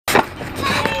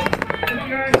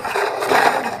guys.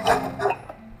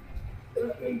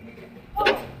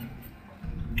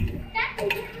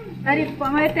 Daddy,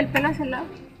 muévete el pelo hacia el lado.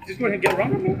 Just go ahead and get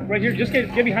around. Right here. Just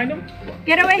get behind them.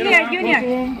 Get over here, around, Junior.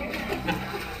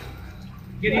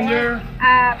 Get in there.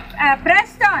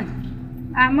 Preston.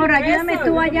 Amor, ayúdame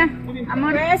tú allá.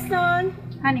 Amor. Preston.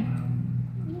 Honey.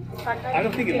 I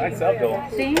don't think it lights up though.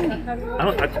 Sí.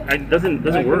 It doesn't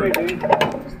work.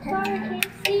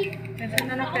 Eso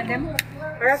no lo prendemos.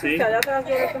 Sí. Allá atrás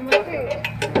yo lo tomo.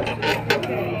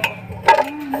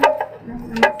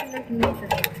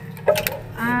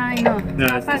 Ay, no. No,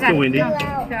 Se va a it's apagar. too windy. No, se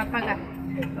va a apagar.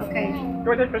 Okay.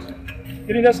 Go ahead, Preston.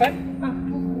 Get in that side.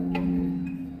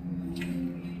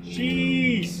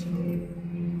 Cheese.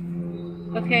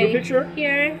 Okay. Your picture?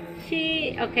 Here.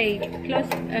 Okay. Close.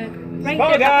 Right Come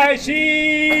on, there. guys.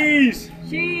 Cheese.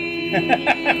 Cheese.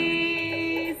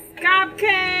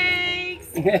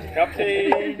 Cupcakes.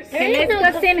 Cupcakes. Okay,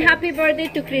 let's go sing happy birthday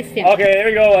to Cristian. Okay, there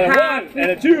we go. And a 1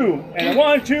 and a 2 and a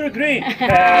 1, 2, 3.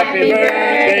 Happy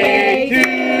birthday to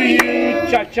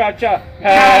you. Cha cha cha.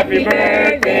 Happy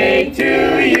birthday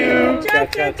to you. Cha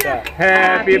cha cha.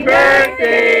 Happy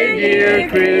birthday, dear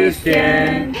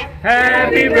Christian.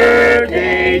 Happy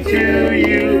birthday to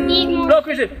you. Blow,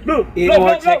 Christian. Blow. Eat Blow,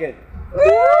 more blow, blow. chicken.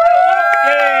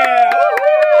 Yeah.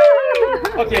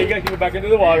 Okay, you guys can go back into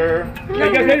the water. Okay,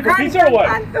 you guys ready for pizza or what?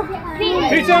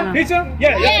 Pizza? Pizza?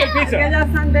 Yeah, let's get pizza. Ellas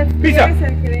son de Pizza.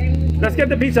 se creen. Let's get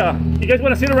the pizza. You guys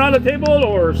want to sit around the table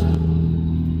or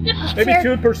maybe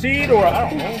two per seat or I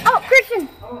don't know. Oh, Christian!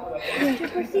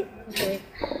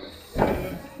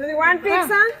 Do you want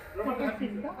pizza?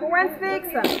 Who wants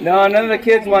pizza? No, none of the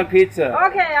kids want pizza.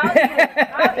 Okay, I'll eat it.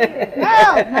 I'll eat it. No,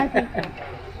 my pizza.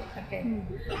 Okay.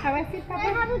 How I sit, I Papa?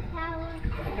 have a towel.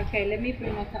 Okay, let me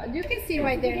bring my towel. You can sit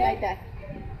right there like that.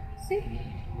 See?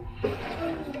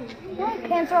 My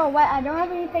pants are all wet. I don't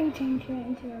have anything to change it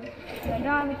into. I don't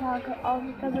have a towel all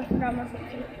because I forgot my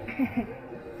picture.